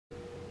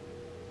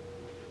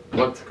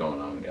What's going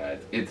on,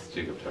 guys? It's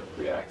Jacob Chuck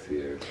Reacts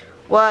here.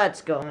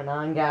 What's going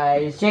on,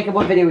 guys? Jacob,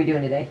 what video are we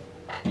doing today?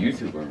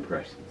 YouTuber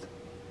impressions.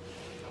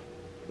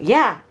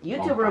 Yeah,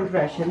 YouTuber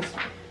impressions.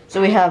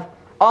 So we have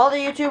all the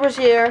YouTubers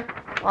here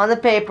on the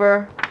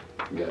paper.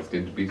 You guys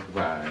get to be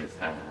surprised.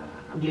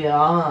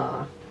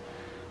 Yeah.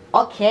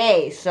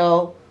 Okay,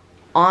 so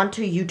on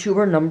to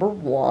YouTuber number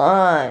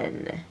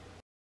 1.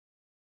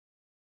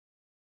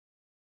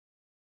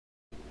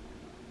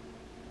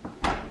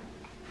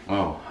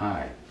 Oh,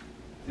 hi.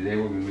 Today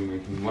we're going to be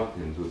making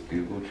muffins with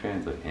Google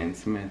Translate and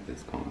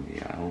Samantha's calling me.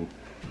 I'll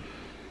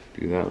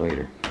do that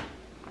later.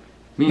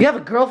 You have a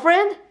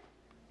girlfriend?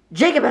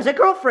 Jacob has a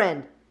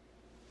girlfriend.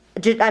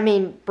 I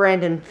mean,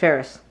 Brandon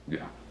Ferris.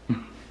 Yeah.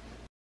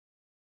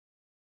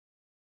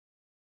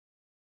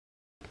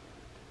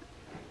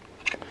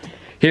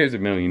 Here's $1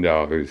 million.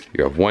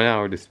 You have 1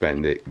 hour to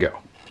spend it. Go.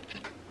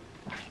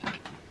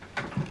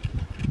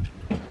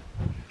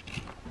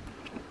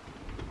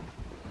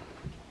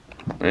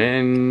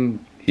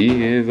 And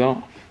he is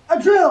off.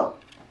 A drill!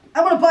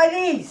 I'm gonna buy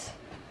these!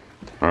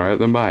 Alright,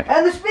 then bye.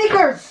 And the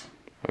speakers!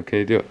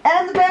 Okay, do it.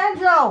 And the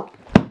banjo!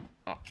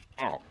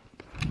 Oh.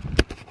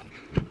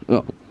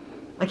 Oh.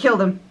 I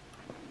killed him.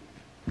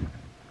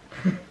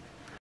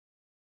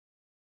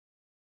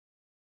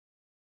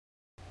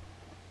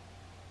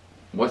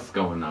 What's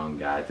going on,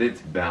 guys?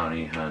 It's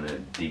Bounty Hunter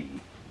D,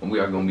 and we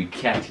are going to be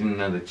catching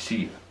another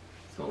cheetah.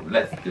 So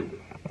let's do it.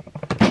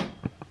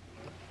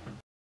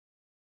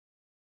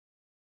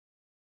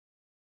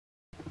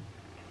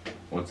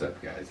 What's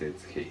up, guys?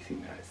 It's Casey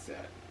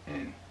Neistat,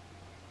 and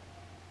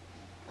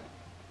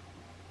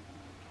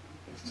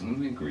is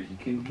something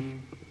Greek in here?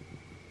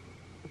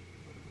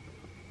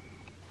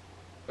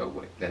 Oh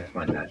wait, that's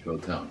my natural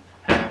tone.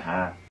 Ha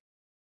ha.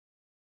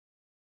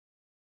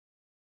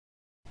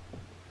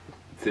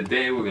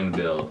 Today we're gonna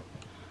build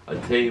a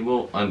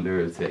table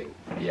under a table.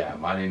 Yeah,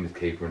 my name is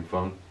Capron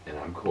Funk, and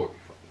I'm Corey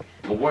Funk.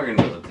 But we're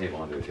gonna build a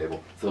table under a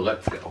table, so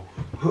let's go.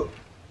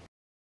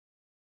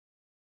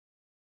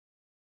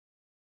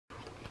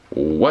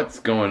 What's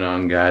going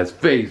on, guys?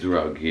 FaZe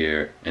Rug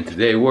here, and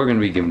today we're gonna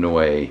be giving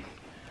away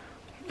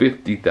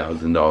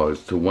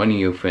 $50,000 to one of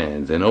your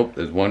fans. And oh,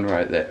 there's one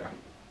right there.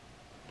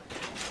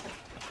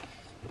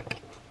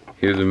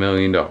 Here's $1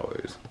 million.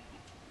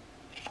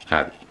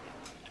 Have it.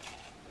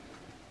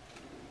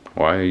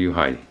 Why are you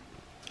hiding?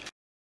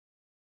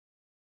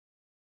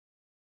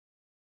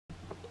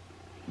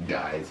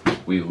 Guys,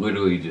 we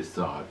literally just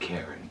saw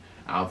Karen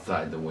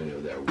outside the window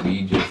there.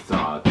 We just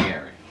saw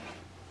Karen.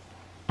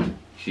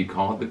 She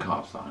called the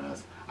cops on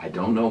us. I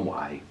don't know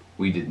why.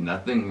 We did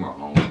nothing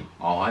wrong.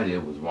 All I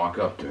did was walk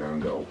up to her and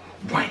go,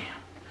 wham!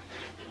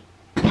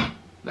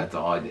 That's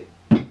all I did.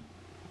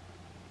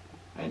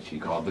 And she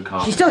called the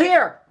cops. She's still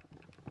here!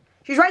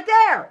 She's right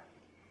there!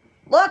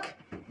 Look!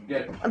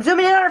 Get it. I'm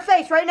zooming in on her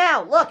face right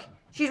now. Look!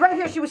 She's right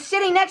here. She was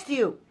sitting next to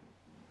you.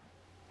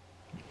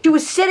 She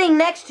was sitting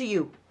next to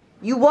you.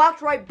 You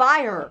walked right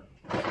by her.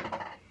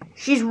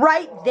 She's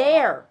right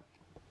there.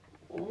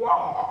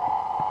 Whoa.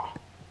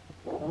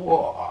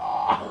 Whoa.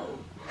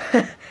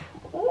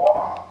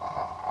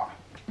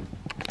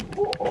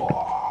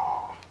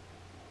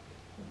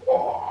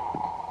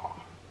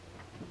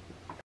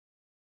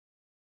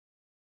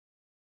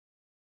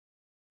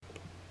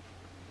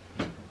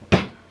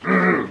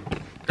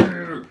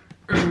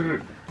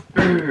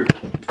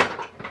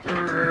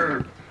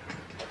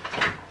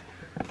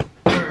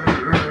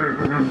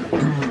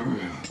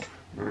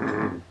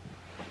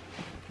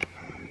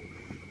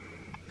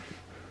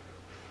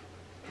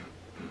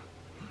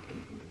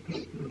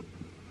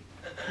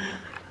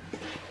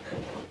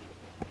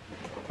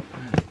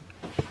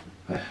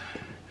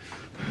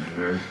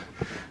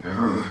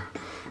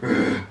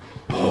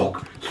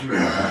 Hulk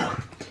smash.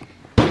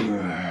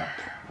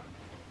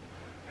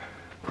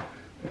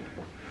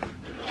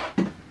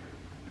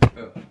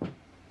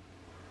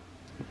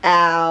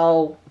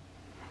 Ow.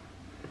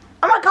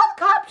 I'm gonna call the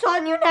cops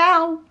on you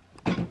now.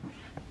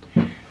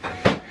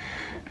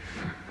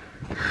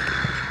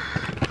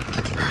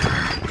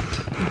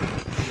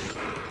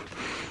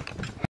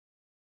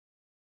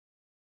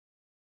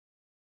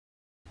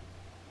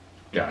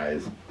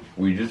 Guys,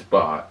 we just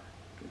bought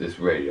this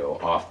radio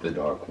off the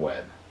dark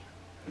web.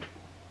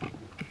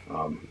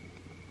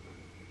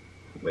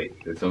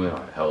 Wait, there's something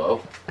on it.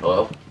 Hello?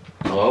 Hello?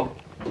 Hello?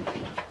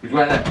 Who's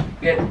right there?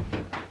 Get it.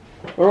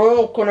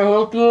 Hello, can I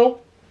help you?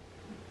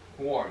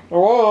 Who are you?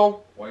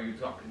 Hello? Why are you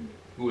talking to me?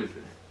 Who is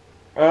this?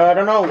 I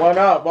don't know, why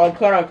not? Why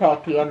can't I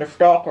talk to you? I'm the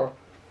stalker.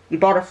 You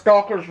bought a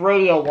stalker's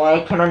radio,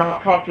 why can I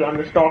not talk to you? I'm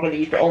the stalker that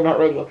used to own that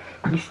radio.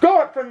 You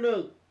stole it from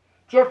me!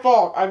 It's your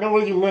fault, I know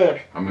where you live.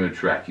 I'm gonna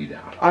track you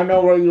down. I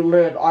know where you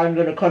live, I'm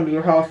gonna come to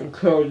your house and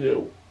kill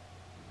you.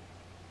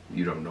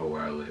 You don't know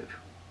where I live.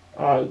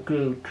 I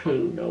do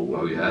too know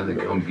where you Oh yeah, then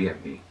live. come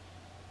get me.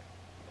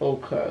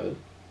 Okay.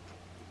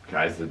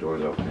 Guys, the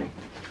door's opening.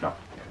 No.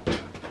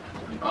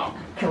 Oh.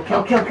 Kill,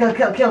 kill, kill, kill,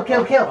 kill, kill,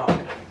 kill,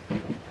 kill.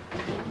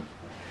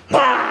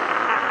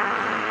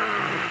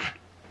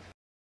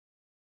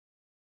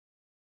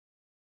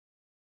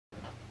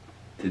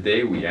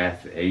 Today we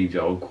ask the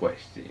age-old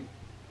question.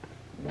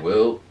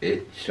 Will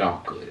it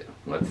chocolate?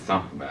 Let's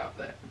talk about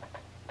that.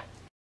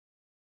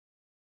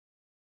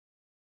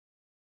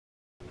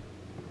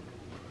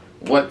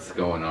 What's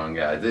going on,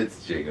 guys?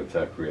 It's Jacob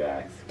Tuck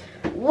Reacts.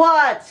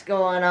 What's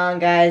going on,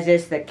 guys?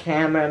 It's the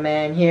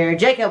cameraman here.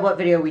 Jacob, what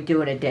video are we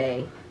doing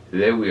today?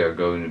 Today we are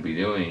going to be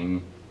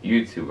doing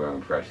YouTuber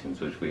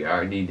impressions, which we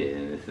already did,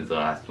 and this is the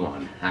last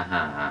one. Ha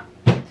ha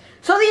ha.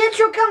 So the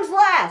intro comes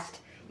last.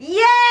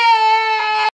 Yay!